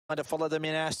To follow them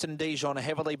in Aston Dijon, a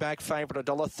heavily back favourite,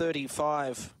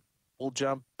 $1.35. Will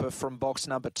jump from box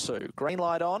number 2. Green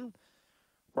light on.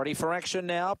 Ready for action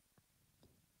now.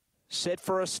 Set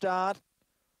for a start.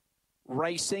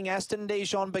 Racing, Aston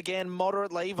Dijon began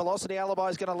moderately. Velocity Alibi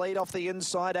is going to lead off the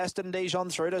inside. Aston Dijon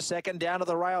through to second, down to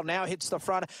the rail. Now hits the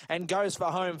front and goes for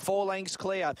home. 4 lengths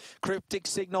clear. Cryptic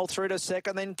Signal through to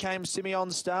second. Then came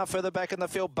Simeon Star. Further back in the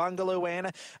field, Bungaloo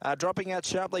Ann. Dropping out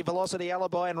sharply, Velocity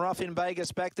Alibi and Rough in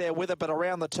Vegas back there with it. But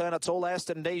around the turn, it's all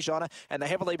Aston Dijon. And the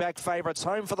heavily backed favourites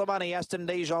home for the money. Aston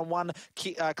Dijon won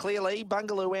clearly.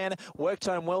 Bungaloo Ann worked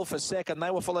home well for second.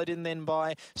 They were followed in then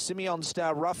by Simeon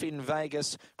Star, Rough in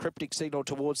Vegas, Cryptic Signal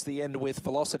towards the end with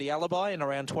Velocity Alibi in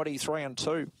around 23 and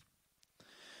 2.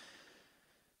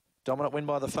 Dominant win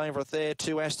by the favourite there.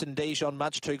 2 Aston Dijon,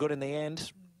 much too good in the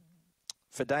end.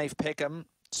 For Dave Peckham,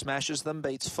 smashes them,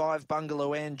 beats 5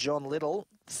 Bungaloo and John Little.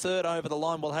 Third over the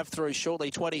line we'll have through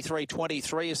shortly.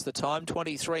 23-23 is the time,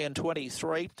 23 and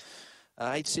 23.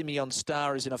 8 Simeon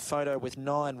Star is in a photo with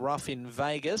 9 Rough in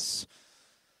Vegas.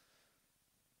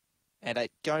 And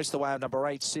it goes the way of number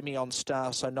 8, Simeon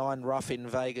Star. So 9 Rough in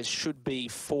Vegas should be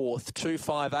 4th. 2,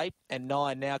 5, 8 and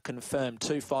 9 now confirmed.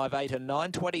 2, 5, 8 and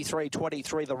 9.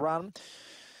 23-23 the run. A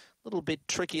little bit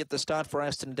tricky at the start for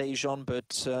Aston Dijon,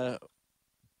 but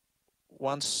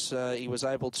once he was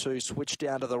able to switch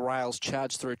down to the rails,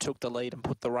 charge through, took the lead and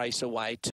put the race away.